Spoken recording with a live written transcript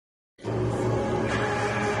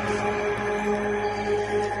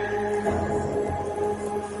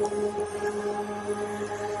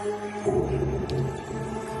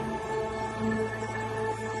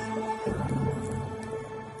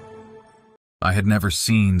I had never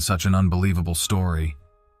seen such an unbelievable story.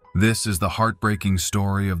 This is the heartbreaking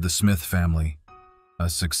story of the Smith family. A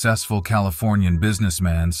successful Californian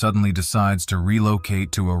businessman suddenly decides to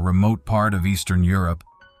relocate to a remote part of Eastern Europe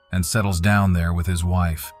and settles down there with his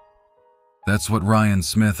wife. That's what Ryan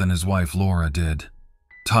Smith and his wife Lora did.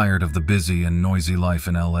 Tired of the busy and noisy life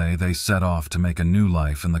in LA, they set off to make a new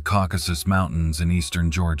life in the Caucasus Mountains in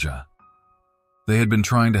eastern Georgia. They had been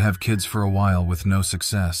trying to have kids for a while with no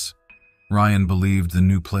success. Ryan believed the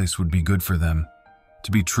new place would be good for them.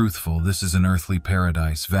 To be truthful, this is an earthly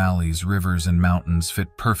paradise. Valleys, rivers, and mountains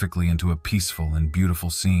fit perfectly into a peaceful and beautiful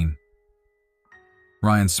scene.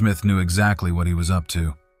 Ryan Smith knew exactly what he was up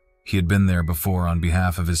to. He had been there before on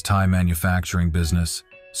behalf of his tie manufacturing business,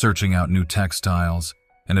 searching out new textiles,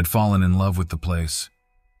 and had fallen in love with the place.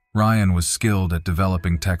 Ryan was skilled at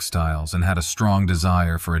developing textiles and had a strong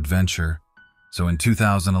desire for adventure. So in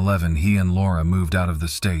 2011, he and Lora moved out of the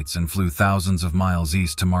States and flew thousands of miles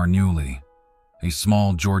east to Marneuli, a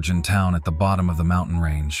small Georgian town at the bottom of the mountain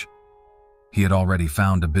range. He had already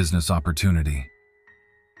found a business opportunity.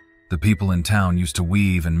 The people in town used to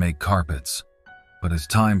weave and make carpets, but as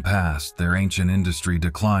time passed, their ancient industry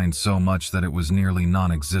declined so much that it was nearly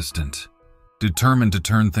non-existent. Determined to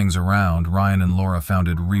turn things around, Ryan and Lora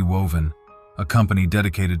founded Rewoven, a company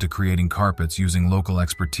dedicated to creating carpets using local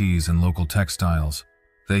expertise and local textiles.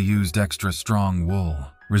 They used extra strong wool,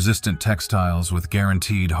 resistant textiles with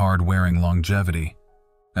guaranteed hard-wearing longevity.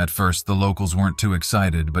 At first, the locals weren't too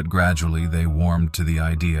excited, but gradually they warmed to the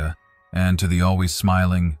idea and to the always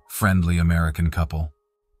smiling, friendly American couple.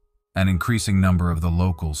 An increasing number of the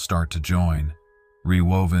locals start to join.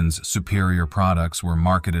 Rewoven's superior products were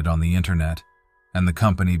marketed on the internet, and the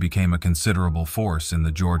company became a considerable force in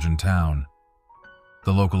the Georgian town.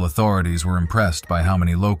 The local authorities were impressed by how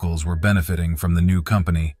many locals were benefiting from the new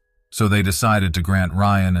company, so they decided to grant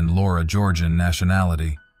Ryan and Lora Georgian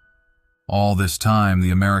nationality. All this time, the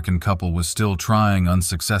American couple was still trying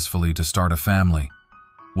unsuccessfully to start a family.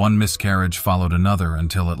 One miscarriage followed another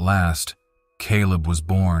until at last, Caleb was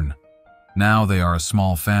born. Now they are a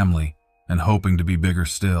small family and hoping to be bigger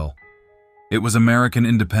still. It was American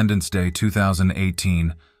Independence Day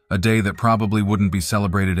 2018, a day that probably wouldn't be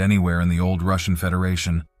celebrated anywhere in the old Russian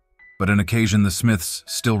Federation, but an occasion the Smiths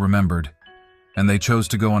still remembered, and they chose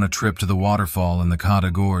to go on a trip to the waterfall in the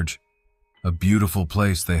Kata Gorge, a beautiful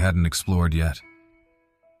place they hadn't explored yet.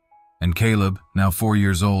 And Caleb, now 4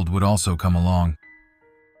 years old, would also come along.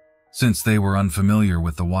 Since they were unfamiliar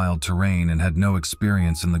with the wild terrain and had no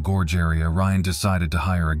experience in the gorge area, Ryan decided to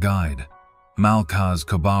hire a guide. Malkaz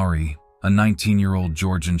Kobari, a 19-year-old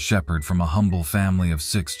Georgian shepherd from a humble family of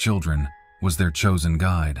 6 children, was their chosen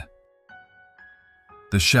guide.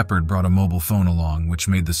 The shepherd brought a mobile phone along, which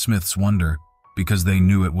made the Smiths wonder, because they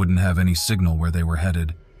knew it wouldn't have any signal where they were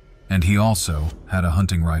headed, and he also had a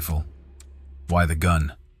hunting rifle. "Why the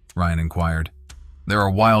gun?" Ryan inquired. "There are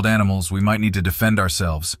wild animals, we might need to defend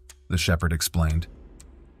ourselves," the shepherd explained.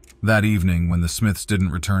 That evening, when the Smiths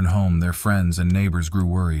didn't return home, their friends and neighbors grew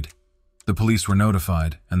worried. The police were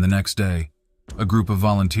notified, and the next day, a group of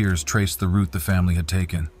volunteers traced the route the family had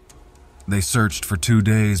taken. They searched for 2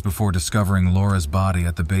 days before discovering Lora's body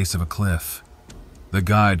at the base of a cliff. The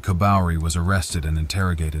guide, Kobari, was arrested and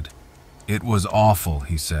interrogated. "It was awful,"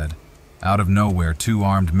 he said. "Out of nowhere, 2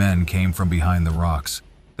 armed men came from behind the rocks.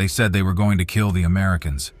 They said they were going to kill the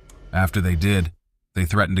Americans. After they did, they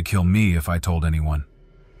threatened to kill me if I told anyone."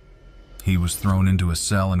 He was thrown into a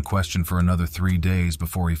cell and questioned for another 3 days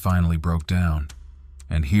before he finally broke down.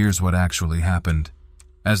 And here's what actually happened.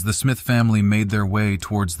 As the Smith family made their way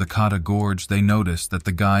towards the Kata Gorge, they noticed that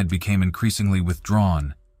the guide became increasingly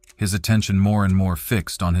withdrawn, his attention more and more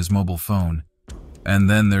fixed on his mobile phone. And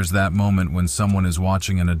then there's that moment when someone is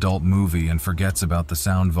watching an adult movie and forgets about the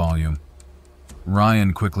sound volume.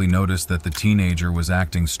 Ryan quickly noticed that the teenager was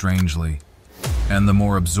acting strangely, and the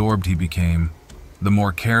more absorbed he became, the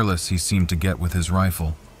more careless he seemed to get with his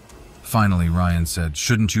rifle. Finally, Ryan said,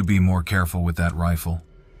 "Shouldn't you be more careful with that rifle?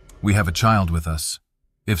 We have a child with us.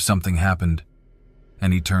 If something happened,"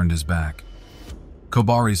 and he turned his back.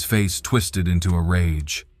 Kobari's face twisted into a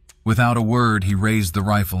rage. Without a word, he raised the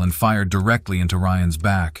rifle and fired directly into Ryan's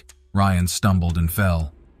back. Ryan stumbled and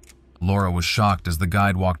fell. Lora was shocked as the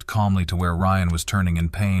guide walked calmly to where Ryan was turning in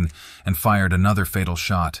pain and fired another fatal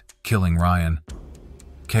shot, killing Ryan.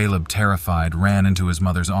 Caleb, terrified, ran into his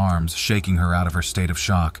mother's arms, shaking her out of her state of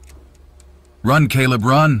shock. "Run, Caleb,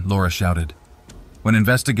 run!" Lora shouted. When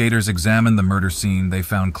investigators examined the murder scene, they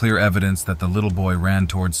found clear evidence that the little boy ran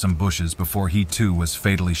towards some bushes before he too was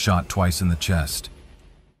fatally shot twice in the chest.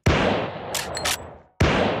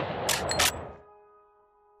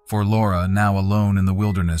 For Lora, now alone in the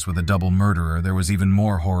wilderness with a double murderer, there was even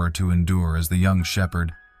more horror to endure as the young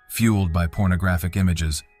shepherd, fueled by pornographic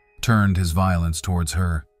images, turned his violence towards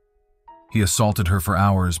her. He assaulted her for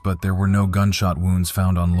hours, but there were no gunshot wounds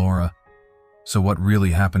found on Lora. So what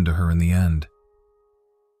really happened to her in the end?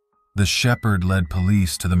 The shepherd led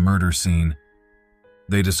police to the murder scene.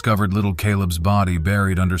 They discovered little Caleb's body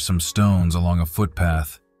buried under some stones along a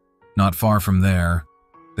footpath. Not far from there,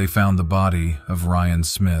 they found the body of Ryan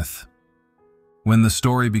Smith. When the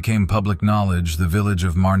story became public knowledge, the village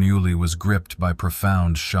of Marneuli was gripped by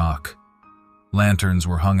profound shock. Lanterns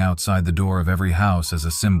were hung outside the door of every house as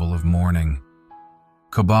a symbol of mourning.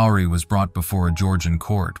 Kobauri was brought before a Georgian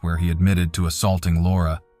court where he admitted to assaulting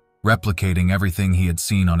Lora, replicating everything he had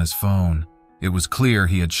seen on his phone. It was clear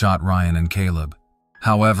he had shot Ryan and Caleb.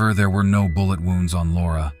 However, there were no bullet wounds on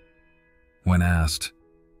Lora. When asked,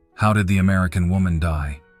 "How did the American woman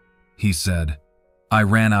die?" he said, "I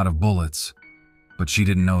ran out of bullets, but she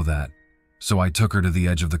didn't know that, so I took her to the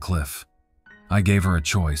edge of the cliff. I gave her a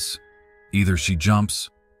choice. Either she jumps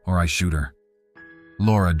or I shoot her."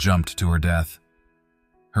 Lora jumped to her death.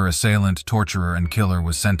 Her assailant, torturer, and killer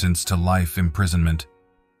was sentenced to life imprisonment.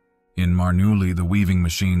 In Marneuli, the weaving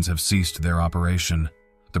machines have ceased their operation.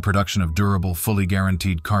 The production of durable, fully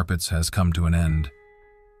guaranteed carpets has come to an end.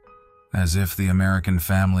 As if the American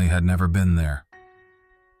family had never been there.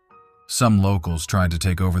 Some locals tried to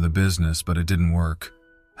take over the business, but it didn't work.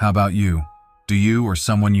 How about you? Do you or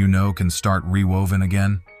someone you know can start Rewoven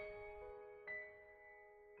again?